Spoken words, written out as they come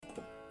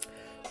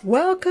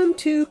Welcome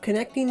to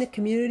Connecting the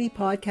Community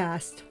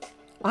podcast.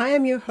 I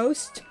am your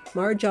host,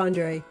 Marge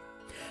Andre.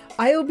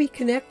 I will be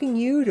connecting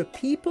you to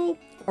people,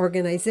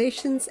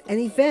 organizations, and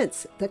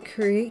events that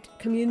create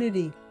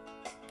community.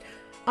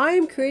 I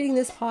am creating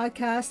this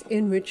podcast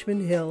in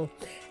Richmond Hill,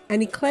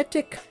 an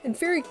eclectic and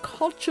very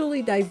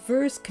culturally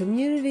diverse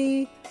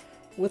community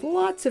with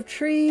lots of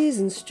trees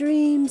and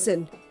streams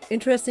and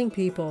interesting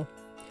people,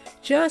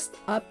 just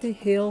up the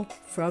hill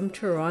from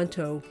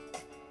Toronto.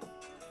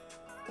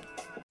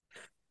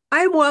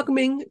 I'm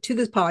welcoming to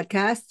this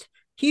podcast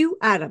Hugh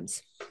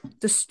Adams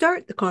to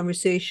start the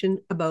conversation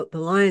about the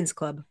Lions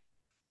Club.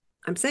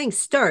 I'm saying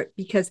start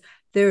because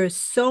there is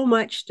so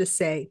much to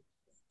say.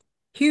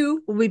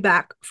 Hugh will be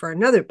back for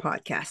another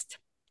podcast.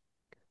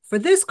 For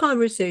this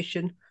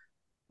conversation,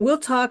 we'll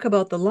talk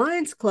about the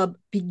Lions Club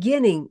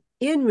beginning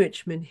in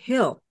Richmond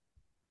Hill.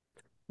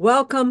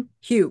 Welcome,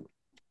 Hugh.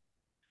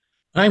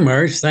 Hi,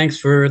 Marge. Thanks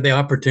for the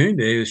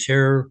opportunity to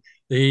share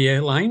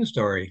the Lion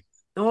story.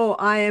 Oh,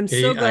 I am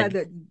so Okay, glad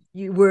that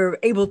you were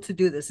able to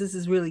do this. This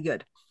is really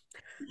good.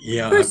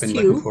 yeah, I've First, been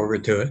looking Hugh.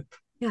 forward to it.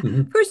 Yeah.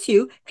 Mhm. First,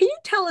 Hugh, can you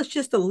tell us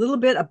just a little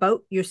bit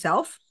about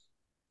yourself?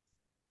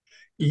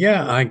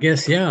 Yeah, I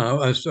guess, yeah, I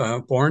was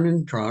born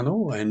in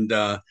Toronto and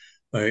a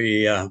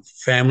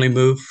family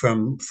moved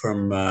from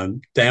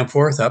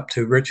Danforth up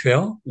to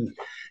Richvale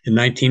in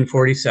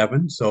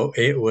 1947. So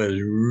it was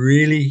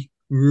really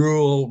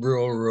rural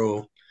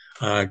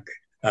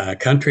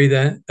country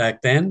that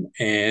back then.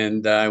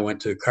 And I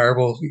went to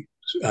Carville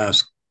uh,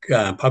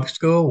 Public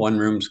School,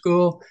 one-room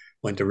school,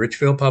 went to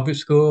Richville Public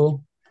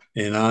School,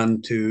 and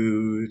on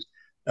to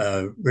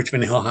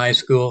Richmond Hill High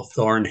School,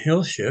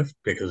 Thornhill shift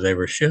because they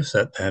were shifts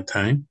at that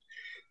time.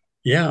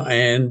 Yeah,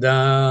 and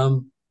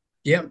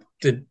yeah,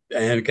 did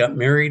and got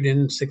married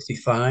in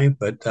 '65.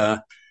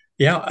 But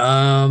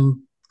yeah,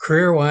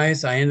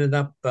 career-wise, I ended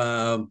up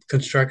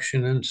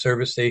construction and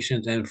service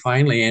stations, and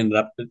finally ended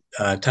up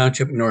at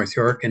Township of North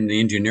York in the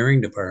engineering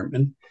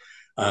department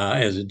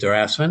as a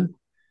draftsman.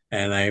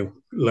 And I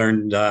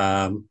learned.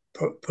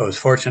 Was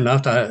fortunate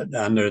enough to,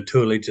 under the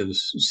tutelage of the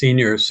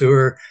senior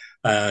sewer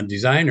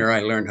designer,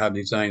 I learned how to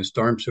design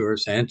storm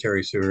sewers,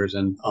 sanitary sewers,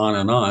 and on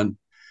and on.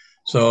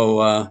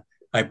 So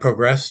I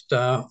progressed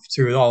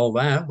through all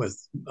that with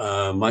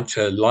a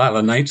lot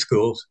of night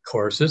school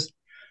courses.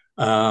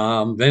 Then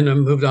I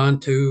moved on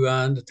to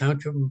the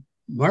township of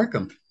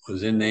Markham.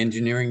 Was in the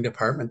engineering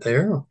department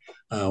there,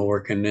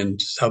 working in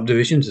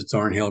subdivisions at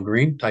Thornhill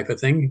Green type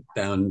of thing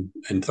down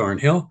in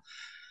Thornhill.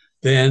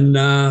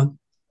 Then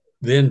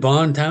then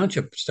Vaughan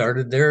Township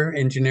started their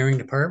engineering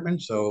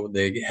department. So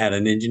they had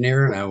an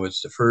engineer, and I was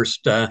the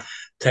first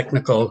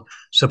technical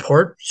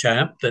support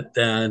chap that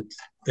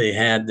they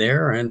had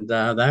there. And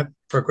that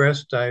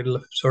progressed.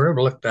 Sort of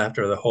looked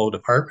after the whole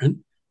department,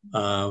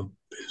 uh,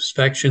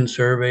 inspection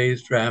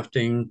surveys,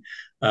 drafting,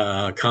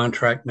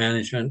 contract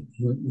management,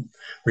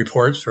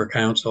 reports for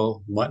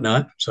council,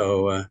 whatnot.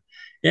 So,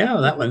 yeah,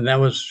 that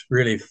was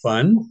really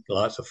fun.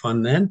 Lots of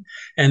fun then.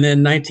 And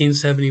then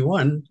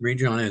 1971,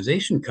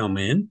 regionalization come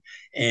in,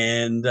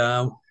 and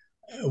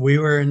we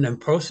were in the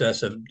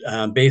process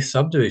of base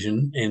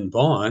subdivision in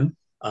Vaughan,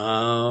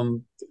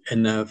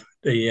 in the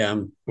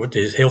what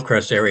is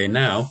Hillcrest area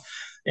now,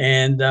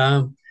 and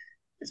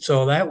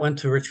so that went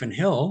to Richmond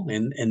Hill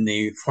in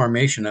the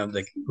formation of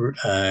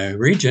the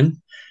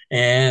region,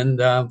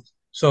 and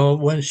so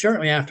when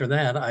shortly after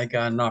that, I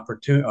got an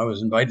opportunity. I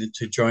was invited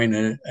to join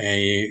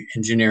a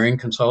engineering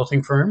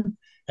consulting firm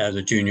as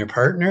a junior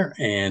partner,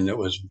 and it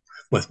was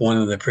with one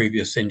of the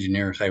previous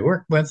engineers I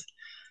worked with.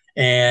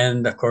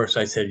 And of course,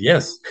 I said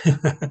yes,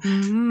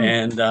 Mm-hmm.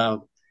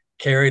 and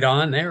carried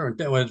on there.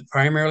 That was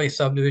primarily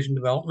subdivision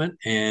development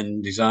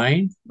and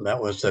design.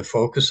 That was the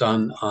focus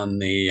on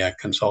the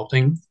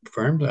consulting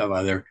firm.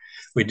 Either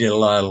we did a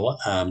lot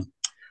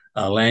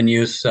of land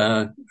use,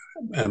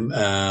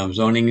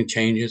 zoning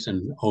changes,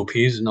 and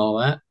OPs and all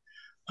that.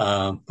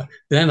 But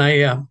then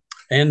I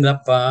ended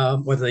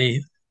up with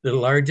the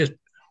largest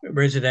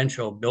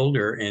residential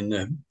builder in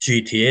the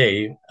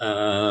GTA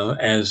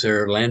as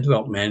their land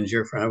development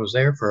manager. I was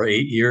there for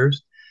 8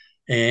 years.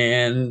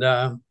 And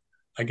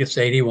I guess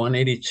 81,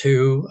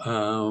 82,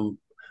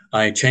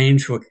 I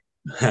changed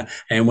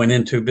and went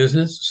into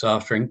business,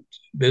 soft drink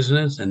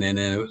business. And then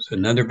it was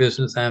another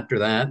business after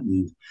that.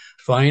 And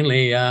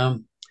finally, I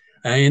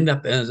ended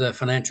up as a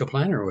financial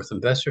planner with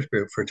Investors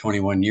Group for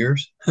 21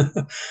 years.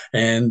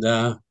 And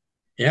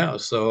yeah,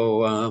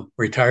 so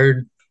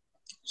retired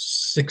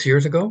 6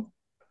 years ago.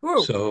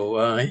 Whoa.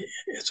 So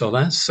so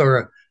that's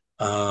sort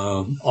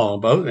of all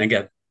about. And I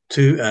got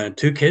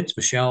two kids.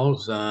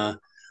 Michelle's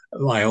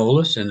my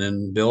oldest, and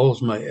then Bill's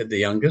the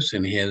youngest,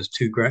 and he has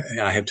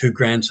I have two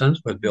grandsons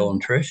with Bill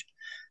and Trish.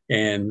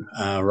 And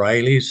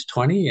Riley's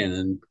 20, and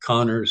then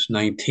Connor's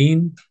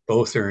 19.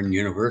 Both are in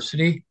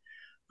university.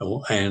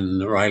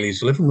 And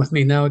Riley's living with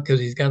me now because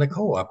he's got a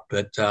co-op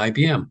at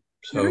IBM.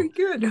 Very So,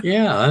 good.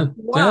 yeah,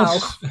 Wow.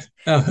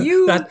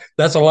 You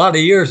that's a lot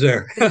of years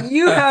there.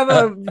 you have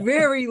a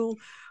very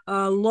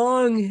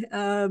long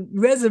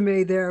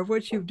resume there of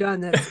what you've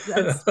done.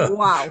 That's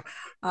wow,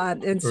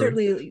 and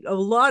certainly a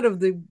lot of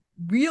the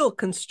real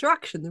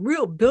construction, the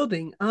real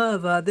building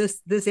of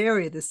this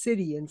area, the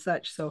city, and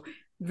such. So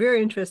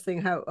very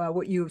interesting how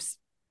what you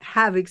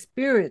have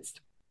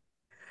experienced.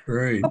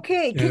 Right.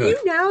 Okay, can Yeah. you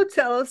now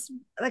tell us,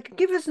 like,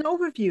 give us an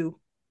overview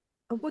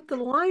of what the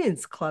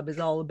Lions Club is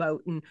all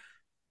about, and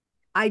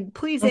I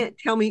please Oh,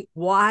 tell me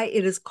why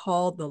it is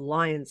called the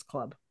Lions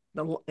Club.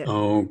 The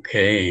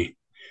okay.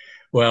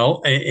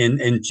 Well,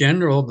 in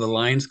general, the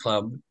Lions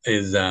Club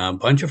is a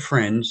bunch of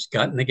friends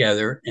gotten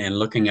together and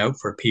looking out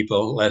for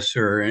people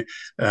lesser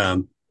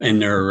in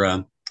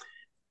their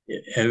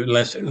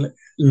less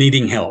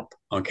needing help.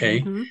 Okay.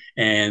 Mm-hmm.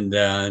 And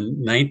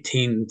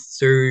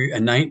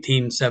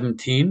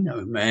 1917,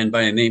 a man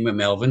by the name of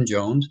Melvin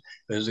Jones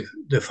was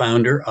the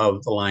founder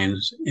of the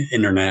Lions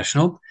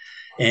International.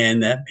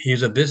 And that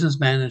he's a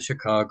businessman in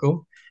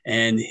Chicago.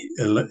 And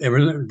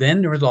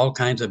then there was all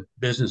kinds of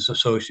business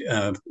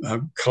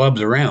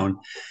clubs around,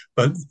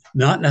 but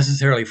not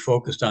necessarily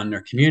focused on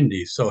their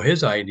community. So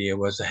his idea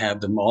was to have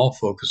them all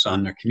focus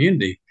on their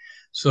community.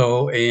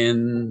 So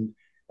in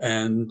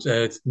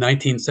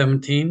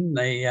 1917,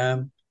 they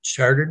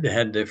chartered,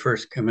 had the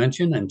first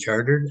convention and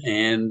chartered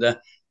and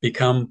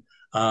become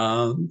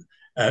a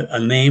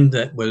name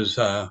that was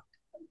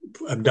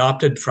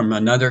adopted from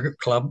another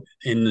club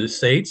in the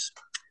States.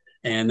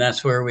 And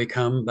that's where we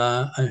come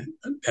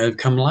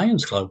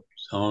Lions Club.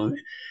 So,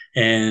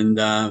 and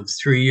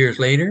 3 years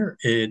later,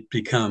 it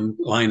became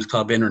Lions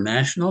Club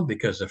International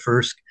because the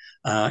first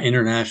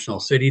international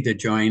city to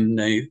join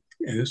the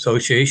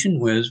association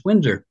was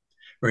Windsor,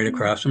 right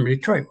across from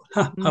Detroit.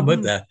 Huh, how about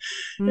Mm-hmm. that?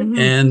 Mm-hmm.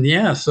 And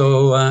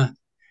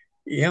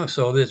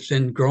so it's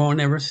been growing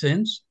ever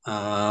since.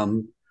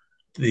 The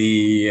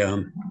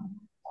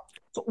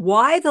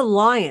Why the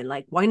lion?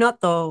 Like, why not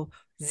the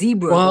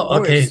zebra, the Well,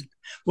 horse? okay.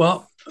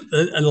 Well,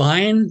 a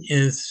lion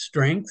is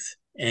strength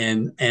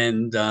and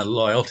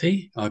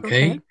loyalty. Okay.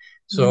 Okay. Mm-hmm.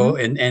 So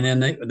and then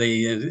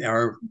the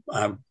our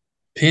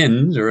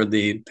pins or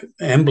the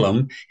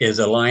emblem is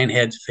a lion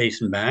head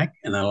facing back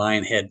and a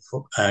lion head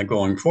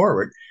going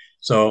forward.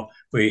 So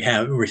we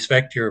have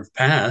respect your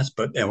past,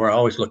 but we're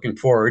always looking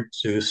forward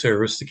to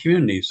service the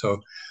community. So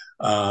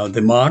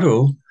the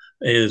motto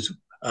is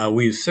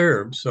we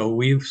serve. So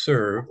we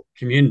serve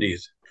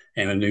communities,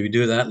 and we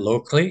do that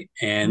locally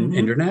and Mm-hmm.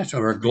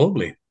 international or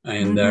globally.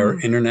 And our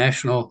Mm-hmm.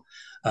 international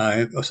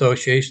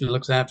association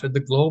looks after the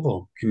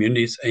global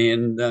communities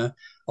and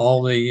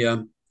all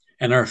the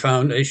and our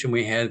foundation,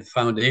 we had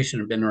foundation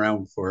have been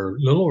around for a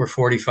little over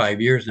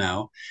 45 years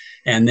now,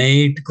 and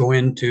they go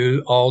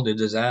into all the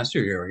disaster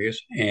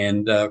areas.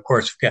 And of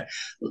course,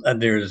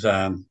 there's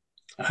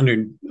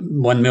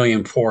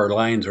 101,000,004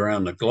 lines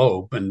around the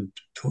globe and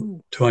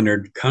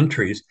 200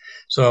 countries.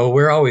 So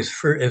we're always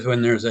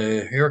when there's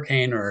a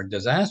hurricane or a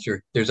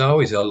disaster, there's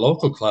always a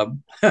local club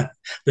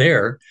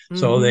there.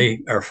 So Mm-hmm. they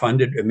are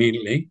funded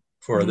immediately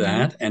for Mm-hmm.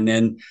 that. And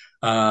then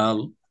uh,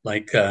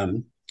 like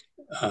um,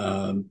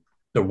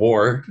 the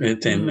war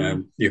it's in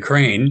Mm.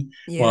 Ukraine.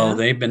 Well, Yeah.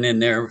 they've been in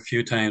there a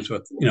few times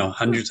with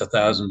hundreds of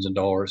thousands of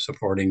dollars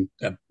supporting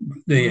the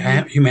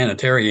Mm-hmm.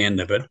 humanitarian end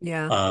of it,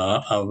 Yeah.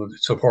 of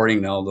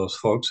supporting all those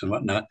folks and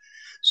whatnot.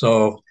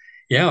 So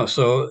yeah,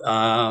 so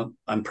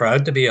I'm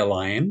proud to be a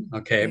Lion.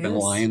 Okay, I've been a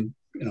Yes. Lion.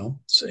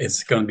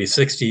 It's going to be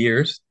 60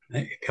 years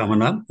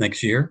coming up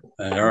next year.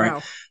 All right,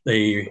 Wow.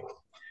 the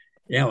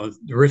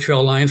the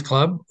Richvale Lions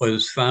Club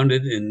was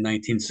founded in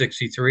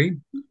 1963.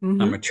 I'm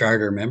Mm-hmm. a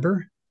charter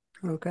member.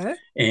 Okay.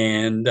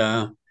 And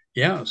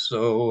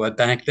so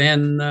back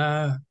then,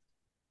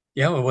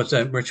 it was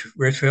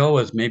Richville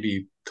was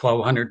maybe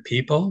 1,200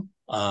 people,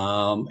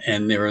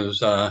 and there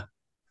was a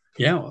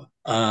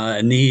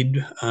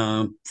need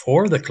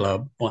for the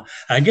club. Well,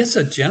 I guess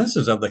the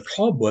genesis of the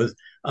club was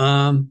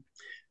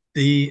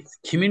the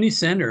community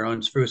center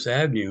on Spruce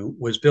Avenue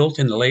was built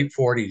in the late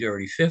 40s,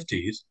 early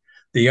 50s.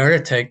 The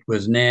architect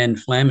was Nan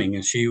Fleming,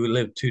 and she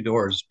lived two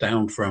doors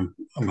down from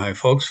my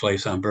folks'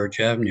 place on Birch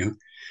Avenue,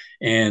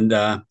 and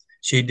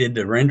she did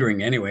the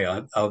rendering anyway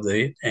of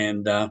the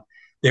and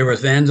there was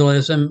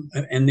vandalism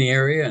in the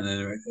area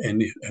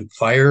and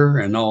fire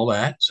and all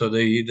that. So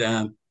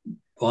the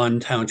Vaughan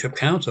Township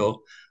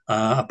Council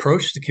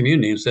approached the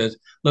community and said,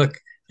 "Look,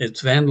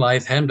 it's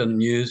vandalized, hadn't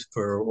been used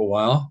for a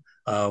while.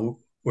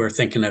 We're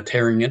thinking of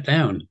tearing it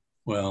down."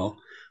 Well,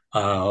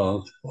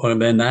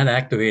 then that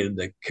activated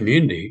the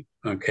community.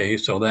 Okay,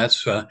 so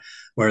that's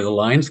where the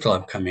Lions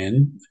Club come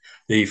in.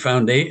 The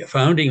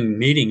founding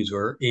meetings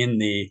were in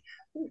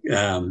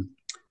um,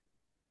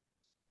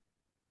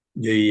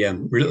 the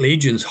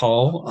Legion's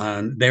Hall.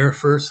 On their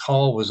first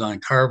hall was on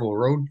Carville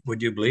Road,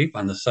 would you believe,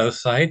 on the south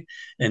side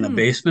in a Hmm.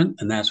 basement,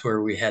 and that's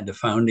where we had the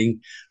founding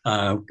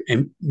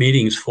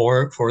meetings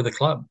for the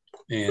club.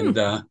 Hmm. And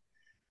and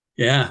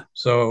then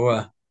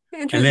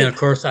Interesting. of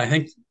course I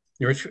think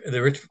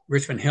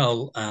Richmond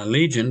Hill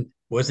Legion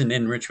wasn't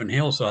in Richmond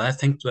Hill, so I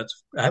think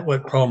that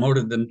what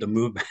promoted them to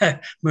move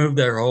back, move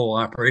their whole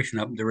operation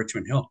up to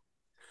Richmond Hill.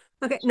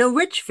 Okay. Now,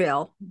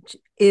 Richville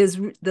is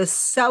the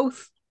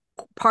south.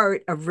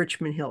 part of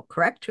Richmond Hill,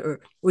 correct? Or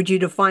would you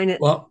define it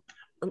Well,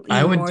 I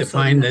even would more so than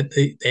define that?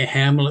 that the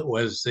hamlet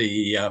was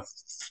the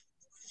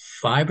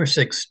five or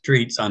six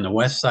streets on the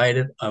west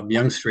side of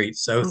Yonge Street,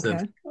 south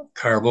of Okay.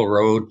 Carville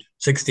Road,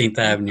 16th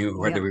Avenue,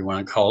 whatever Yep. we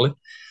want to call it.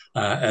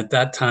 At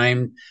that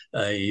time,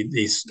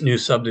 the new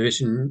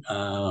subdivision,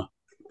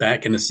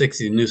 back in the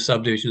 60s, new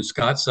subdivision,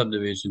 Scott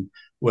subdivision,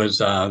 was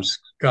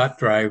Scott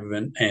Drive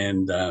and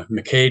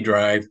McKay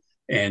Drive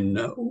and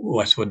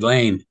Westwood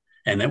Lane.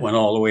 And it went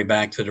all the way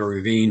back to the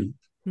ravine,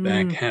 Mm,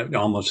 back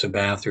almost to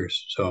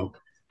Bathurst. So,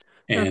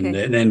 and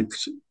okay. then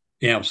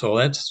yeah, so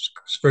that's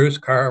spruce,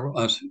 carve,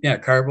 yeah,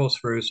 Carville,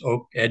 spruce,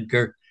 oak,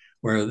 Edgar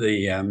were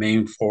the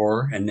main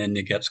four, and then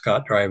you get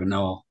Scott Drive and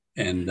all,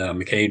 and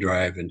McKay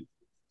Drive, and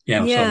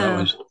yeah, so that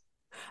Yeah. was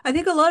I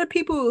think a lot of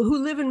people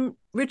who live in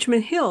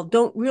Richmond Hill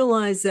don't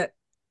realize that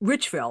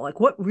Richvale, like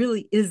what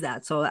really is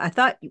that? So I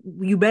thought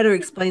you better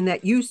explain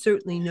that. You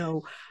certainly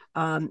know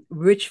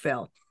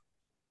Richvale.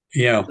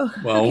 yeah. Oh,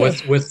 Well,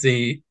 okay. with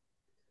the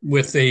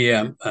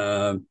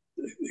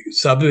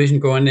subdivision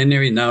going in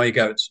there, now you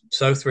got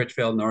South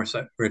Richvale, North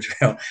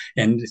Richvale,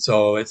 and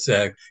so it's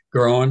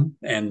growing,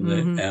 and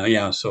Mm-hmm.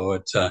 yeah,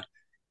 so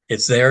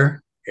it's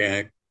there.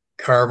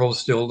 Carville's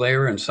still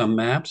there in some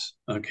maps,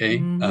 okay,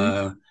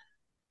 Mm-hmm.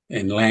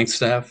 and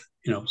Langstaff,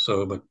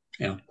 so but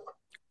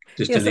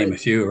just Yeah, to so name a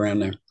few around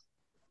there.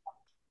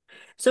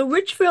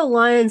 Richville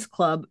Lions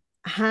Club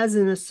has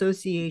an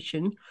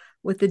association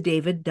with the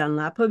David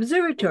Dunlap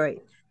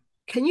Observatory.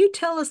 Can you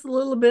tell us a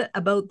little bit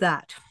about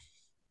that?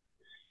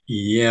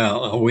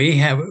 Yeah,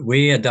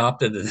 we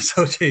adopted an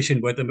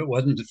association with them. It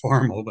wasn't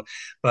formal,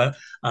 but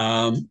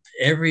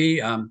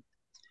every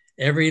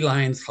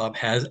Lions Club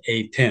has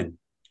a pin,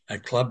 a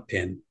club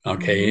pin. Mm-hmm.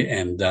 Okay,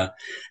 and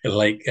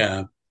like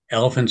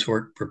elephants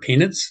work for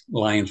peanuts,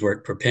 lions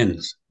work for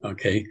pins.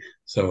 Okay,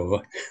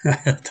 so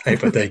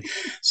type of thing.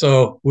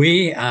 So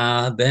we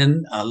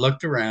then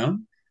looked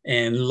around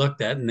and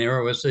looked at, and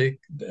there was a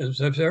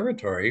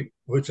observatory,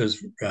 which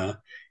was,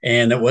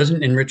 and it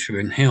wasn't in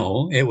Richmond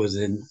Hill. It was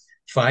in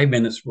 5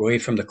 minutes away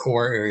from the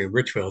core area of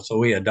Richvale. So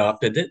we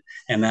adopted it,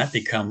 and that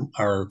become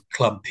our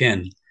club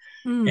pin.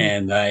 Mm,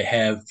 And I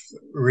have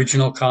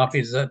original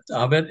copies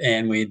of it,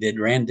 and we did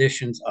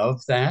renditions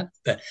of that.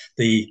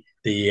 The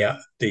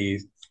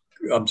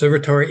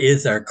observatory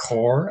is our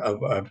core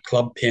of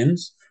club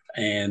pins,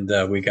 and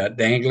we got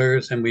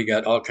danglers, and we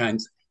got all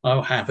kinds.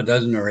 Oh, half a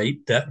dozen or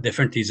eight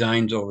different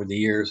designs over the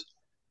years.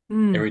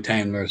 mm, Every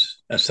time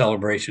there's a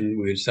celebration,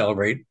 we would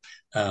celebrate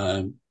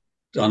uh,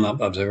 on the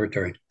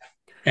observatory.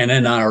 And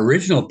then yeah, on our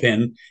original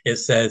pin, it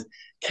says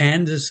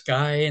 "Kansas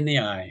Sky in the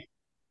Eye."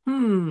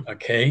 hmm,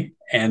 Okay.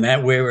 And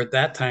that we were at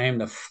that time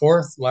the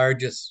fourth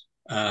largest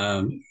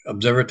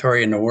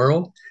observatory in the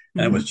world.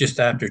 And it mm-hmm, was just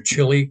after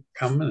Chile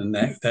coming, and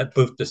that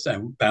boofed us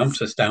down,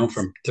 bounced us down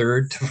from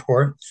third to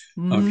fourth.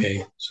 mm-hmm.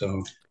 Okay.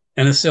 So,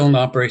 and it's still in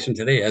operation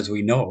today, as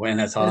we know. And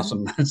that's Yes,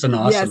 awesome. It's an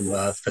awesome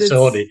yes, it's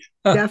facility.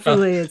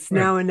 definitely it's Right.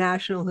 now a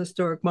National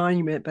Historic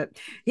Monument. But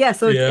yeah,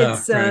 so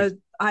Yeah. Right.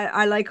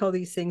 I like how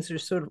these things are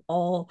sort of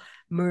all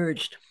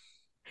merged.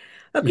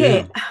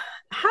 Yeah. Okay,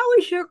 how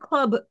has your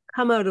club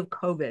come out of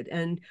COVID,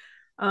 and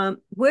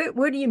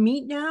where do you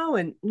meet now,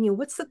 and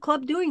what's the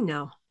club doing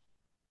now?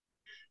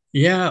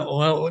 Yeah,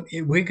 well,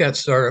 we got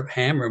sort of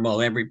hammered.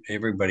 Well,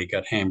 everybody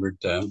got hammered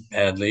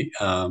badly.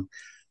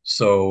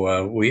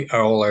 So we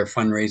all our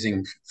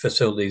fundraising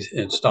facilities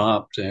it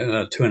stopped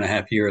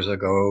 2.5 years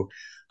ago.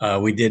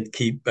 We did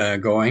keep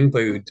going,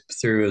 but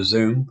through a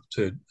Zoom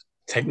to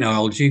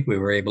technology, we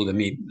were able to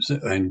meet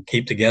and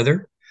keep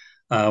together.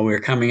 We're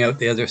coming out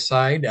the other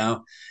side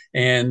now,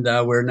 and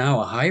we're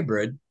now a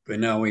hybrid. But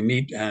now we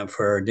meet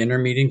for our dinner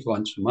meetings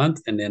once a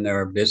month, and then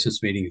our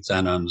business meeting is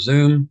done on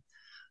Zoom.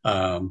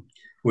 Um,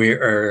 we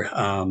are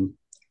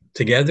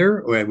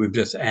together. We've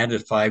just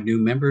added 5 new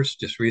members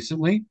just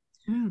recently.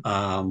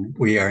 Mm,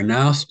 We are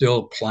now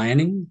still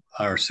planning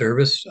our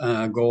service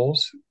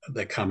goals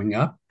that are coming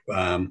up.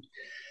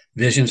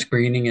 Vision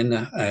screening in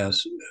the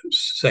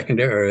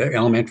secondary or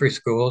elementary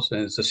schools.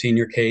 And it's a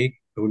senior K.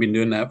 We've been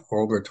doing that for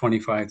over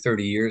 25,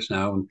 30 years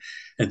now. And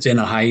it's in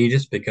a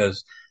hiatus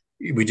because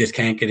we just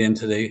can't get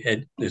into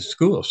the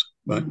schools,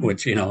 but mm-hmm,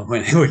 which,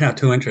 we're not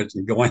too interested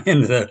in going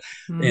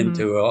mm-hmm,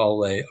 into all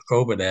the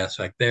COVID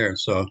aspect there.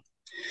 So,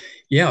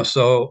 yeah,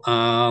 so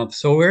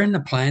we're in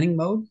the planning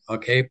mode,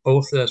 okay,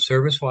 both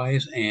service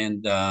wise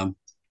and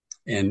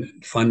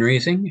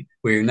fundraising.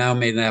 We've now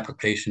made an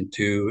application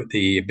to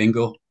the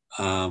bingo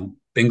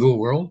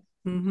world.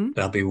 mm-hmm.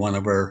 That'll be one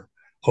of our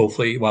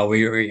hopefully. Well,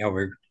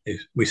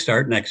 we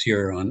start next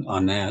year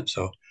on that.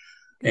 So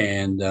Good.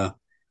 and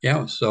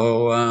yeah,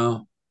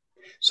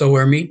 so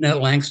we're meeting at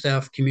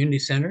Langstaff Community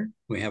Center.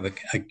 We have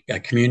a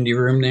community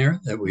room there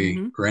that we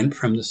Mm-hmm. rent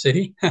from the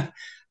city.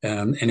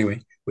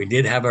 Anyway, we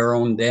did have our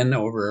own den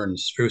over in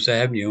Spruce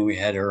Avenue. We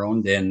had our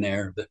own den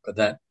there, but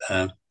that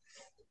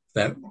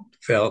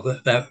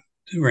that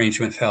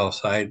arrangement fell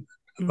aside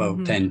about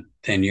Mm-hmm.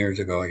 10 years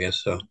ago, I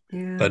guess. So,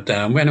 Yeah. but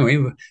anyway,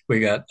 we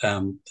got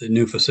the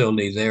new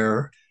facility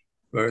there.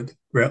 Well,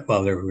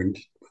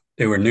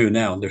 they were new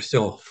now. They're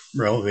still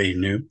relatively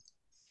new.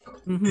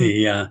 Mm-hmm.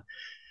 The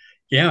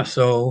Yeah,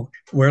 so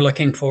we're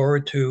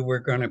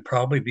going to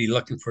probably be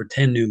looking for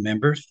 10 new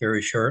members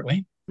very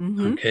shortly.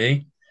 Mm-hmm.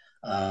 Okay.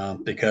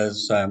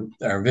 Because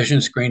our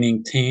vision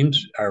screening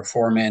teams are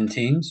four-man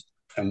teams,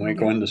 and we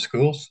go Okay. into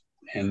schools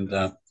and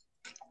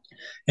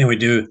we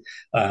do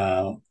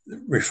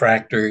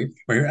refractor.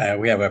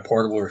 We have a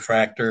portable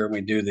refractor.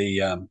 We do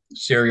the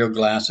serial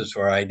glasses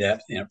for eye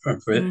depth,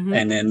 Mm-hmm.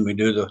 and then we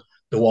do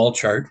the wall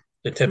chart,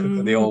 the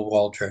typical the Mm-hmm. old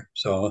wall chart.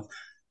 So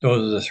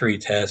those are the three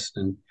tests,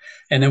 and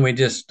then we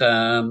just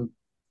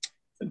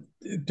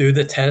do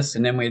the test,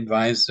 and then we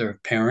advise their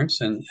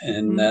parents and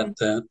that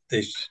Mm-hmm.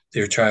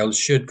 their child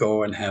should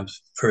go and have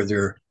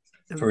further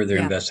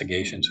Yeah.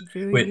 investigations.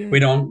 Very We we good.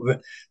 don't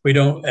we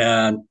don't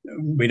uh,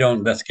 we don't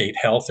investigate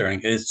health or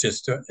anything. It's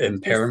just Just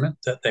impairment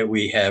that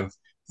we have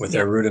with yeah.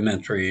 our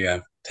rudimentary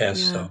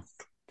tests. Yeah. So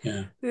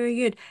yeah. Very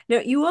good.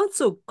 Now you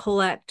also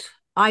collect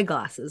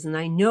eyeglasses, and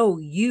I know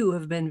you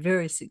have been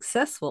very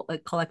successful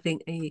at collecting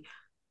a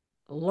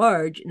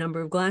large number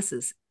of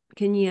glasses.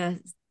 Can you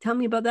tell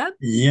me about that?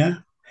 Yeah,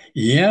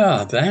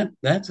 yeah,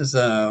 that is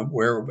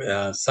where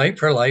Sight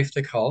for Life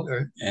they call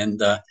it, and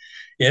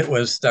it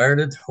was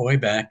started way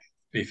back.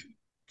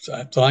 So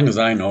as long as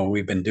I know,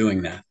 we've been doing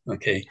that.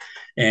 Okay,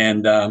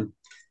 and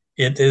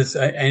it is,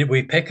 and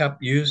we pick up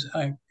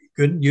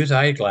good used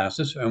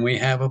eyeglasses, and we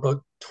have about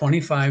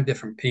 25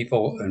 different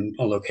people and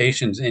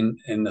locations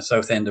in the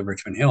south end of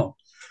Richmond Hill.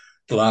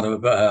 A lot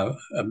of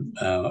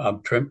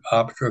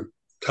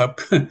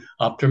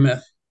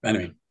optometrists.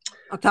 Anyway,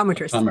 Optometrist.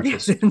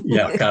 Yes. optometrists.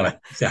 Yeah, got it.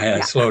 I had to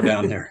Yeah. slow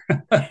down there.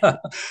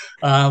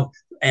 uh,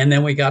 and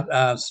then we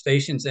got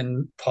stations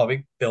in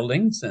public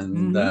buildings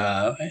and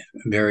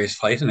Mm-hmm. various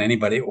places, and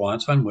anybody that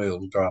wants one,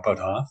 we'll drop it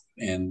off.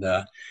 And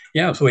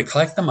yeah, so we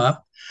collect them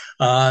up.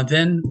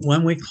 Then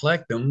when we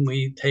collect them,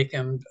 we take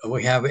them.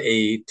 We have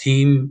a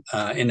team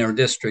in our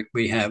district.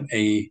 We have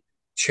a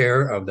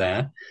chair of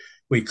that.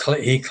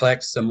 He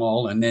collects them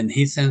all, and then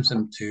he sends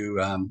them to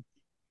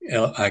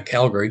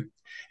Calgary,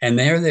 and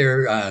they're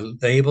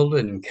labeled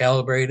and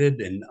calibrated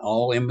and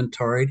all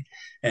inventoried,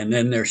 and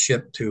then they're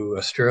shipped to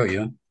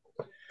Australia.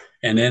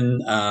 And then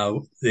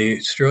the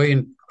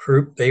Australian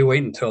group, they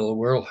wait until the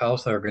World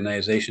Health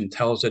Organization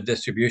tells the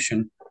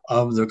distribution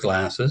of the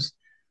glasses,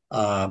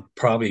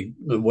 probably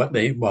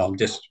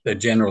just the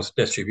general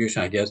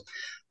distribution, I guess.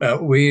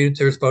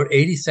 There's about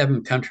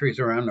 87 countries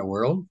around the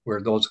world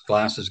where those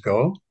glasses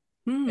go,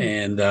 Hmm.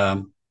 and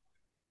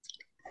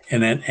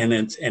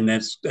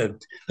that's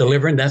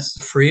delivering.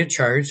 That's free of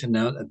charge, and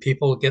now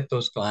people get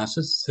those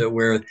glasses so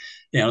where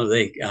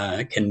they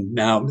can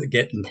now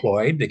get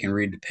employed. They can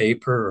read the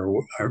paper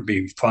or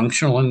be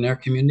functional in their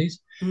communities,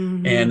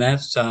 and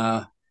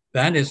Mm-hmm.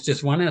 that is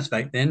just one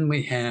aspect. Then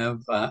we have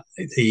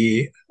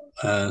the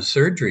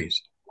surgeries.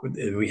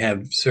 We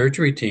have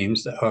surgery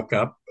teams that hook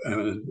up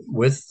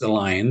with the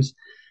Lions,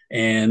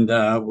 and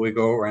we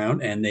go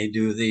around and they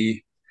do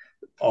the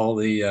all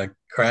the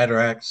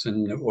cataracts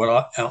and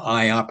what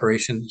eye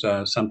operations,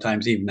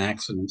 sometimes even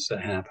accidents that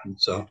happen.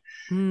 So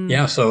Mm.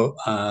 yeah,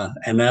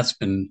 and that's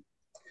been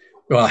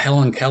well.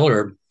 Helen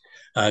Keller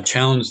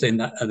challenged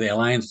the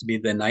Alliance to be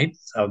the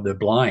Knights of the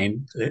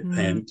Blind Mm.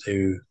 and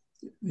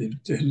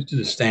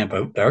to stamp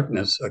out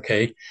darkness.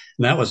 Okay,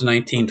 and that was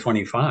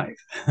 1925.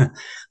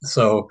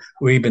 So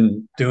we've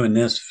been doing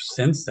this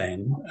since then.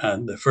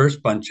 The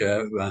first bunch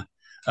of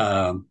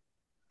um,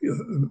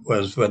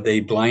 was what they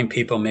blind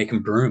people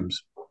making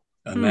brooms,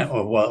 and Hmm. that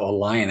well, a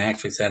Lion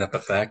actually set up a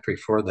factory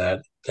for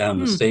that down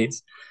in the Hmm.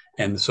 states,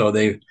 and so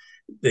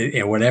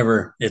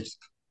whatever it's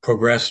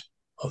progressed,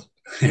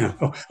 Yeah.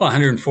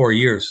 104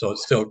 years, so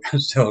it's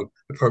still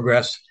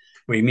progress.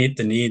 We meet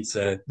the needs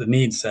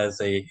as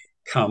they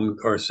come. Of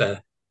course,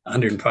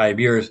 105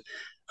 years,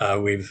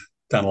 we've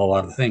done a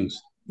lot of things.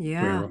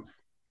 Yeah. We're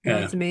No,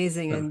 it's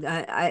amazing. so,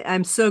 And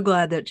I'm so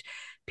glad that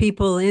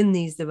people in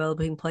these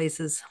developing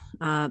places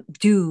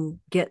do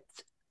get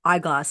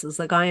eyeglasses.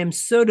 Like I am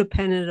so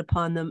dependent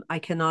upon them. I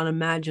cannot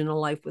imagine a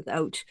life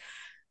without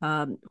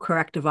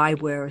corrective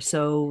eyewear.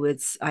 So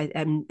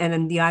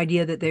and the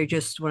idea that they're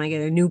just when I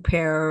get a new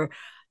pair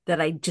that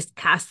I just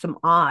cast them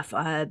off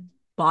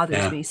bothers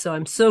yeah, me. So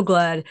I'm so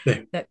glad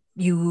they, that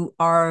you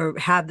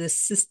have this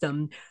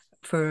system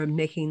for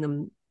making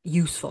them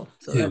useful.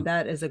 So you know,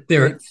 that is a great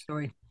they're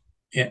story.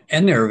 Yeah,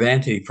 and they're a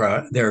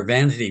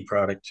vanity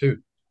product too.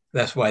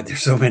 That's why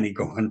there's so many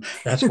going.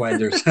 That's why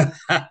there's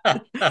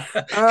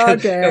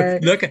Okay.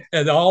 look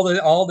at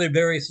all the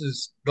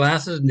various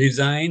glasses and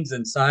designs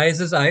and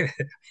sizes. I've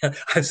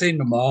seen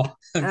them all.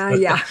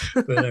 Yeah.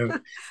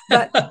 But,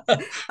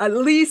 But at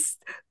least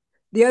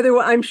the other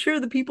one, I'm sure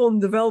the people in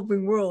the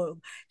developing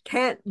world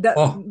can't that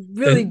oh,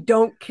 really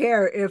don't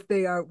care if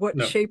they are what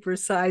no, shape or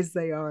size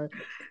they are.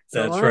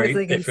 So that's long as right.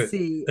 they can If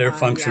see, they're yeah,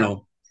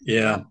 functional, yeah,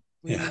 yeah,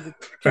 we yeah, need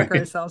to check right.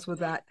 ourselves with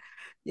that.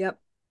 Yep.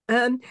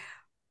 Um,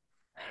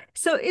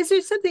 so is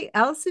there something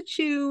else that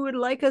you would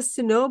like us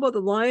to know about the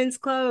Lions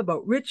Club,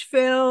 about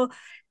Richvale?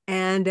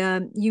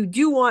 And you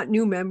do want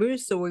new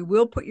members, so we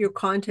will put your Yeah,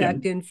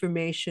 contact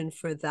information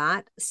for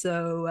that.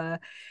 So,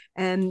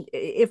 and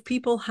if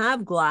people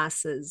have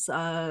glasses,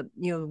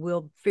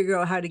 we'll figure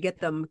out how to get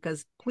them,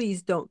 because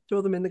please don't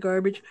throw them in the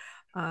garbage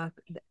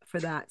for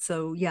that.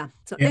 So, yeah.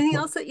 So, yeah. anything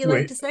else that you'd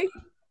like Wait. to say?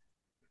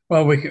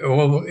 Well,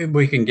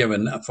 we can give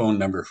a phone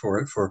number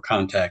for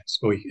contacts.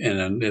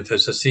 And if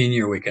it's a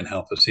senior, we can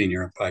help a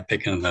senior by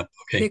picking it up.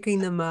 Okay. Picking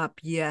them up.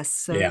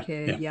 Yes. Yeah,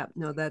 Okay. yeah, Yeah.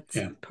 No, that's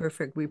yeah.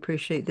 perfect. We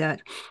appreciate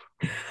that.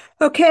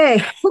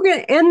 Okay. We're going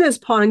to end this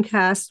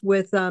podcast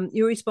with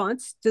your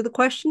response to the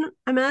question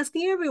I'm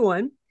asking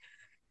everyone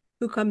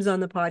who comes on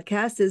the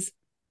podcast is,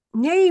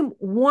 name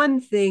one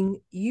thing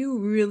you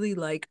really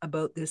like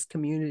about this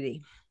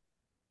community.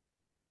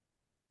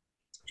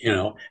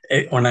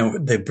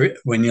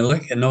 When you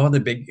look and all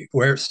the big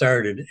where it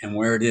started and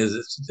where it is,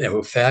 it's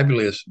a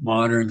fabulous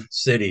modern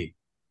city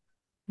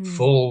Hmm.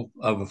 full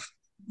of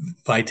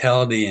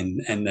vitality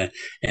and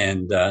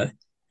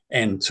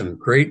some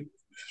great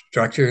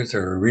structures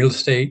or real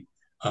estate.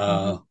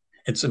 Mm-hmm.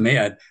 It's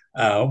amazing.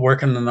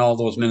 Working in all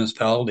those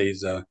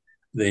municipalities,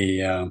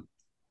 the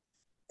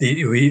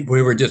we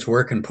were just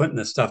working, putting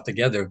the stuff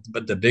together.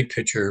 But the big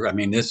picture, I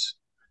mean, this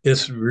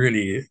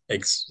really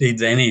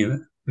exceeds any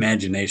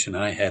imagination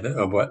I had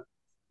of what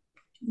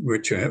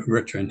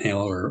Richmond Hill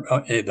or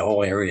the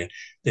whole area.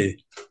 The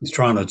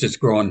Toronto's just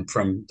growing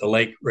from the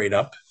lake right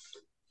up,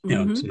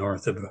 Mm-hmm. to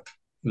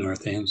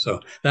North End. So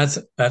that's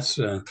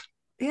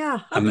Yeah.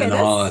 I'm Okay. in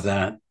awe of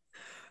that.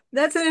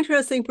 That's an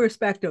interesting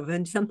perspective,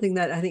 and something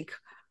that I think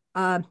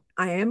I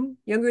am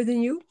younger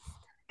than you.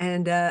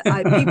 And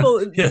I people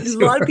a Yes, you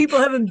lot of are. people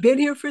haven't been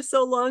here for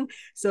so long.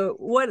 So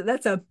what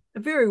that's a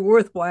very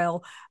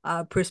worthwhile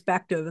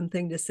perspective and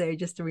thing to say,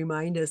 just to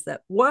remind us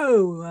that,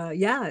 whoa,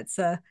 yeah,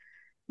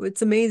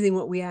 it's amazing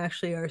what we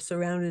actually are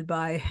surrounded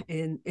by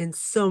in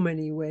so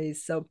many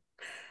ways. So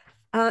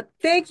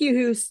thank you,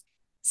 Hugh,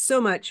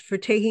 so much for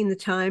taking the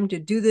time to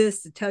do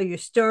this, to tell your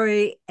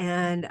story.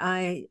 And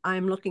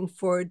I'm looking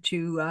forward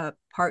to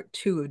part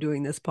 2 of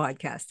doing this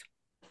podcast.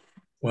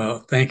 Well,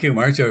 thank you,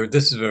 Marjo.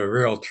 This is a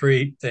real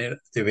treat to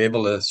be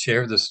able to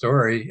share the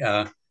story.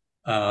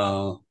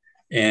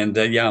 And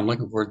yeah, I'm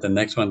looking forward to the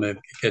next one that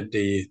could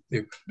be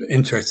the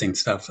interesting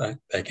stuff I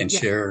can Yeah,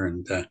 share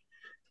and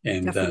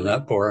definitely.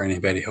 not bore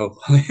anybody.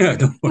 Hopefully, I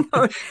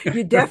No,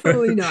 you're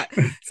definitely don't. not.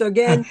 So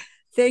again,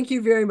 thank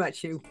you very much,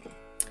 Hugh.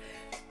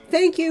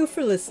 Thank you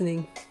for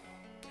listening.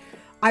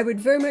 I would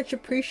very much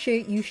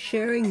appreciate you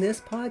sharing this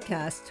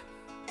podcast.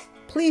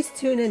 Please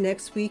tune in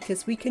next week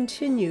as we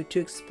continue to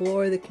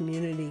explore the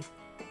community.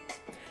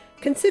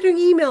 Consider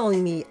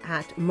emailing me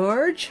at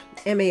Marge,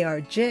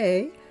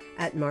 M-A-R-J,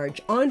 at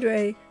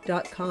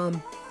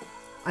margeandre.com.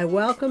 I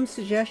welcome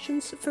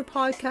suggestions for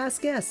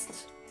podcast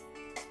guests.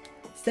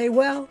 Stay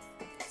well,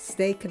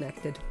 stay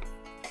connected.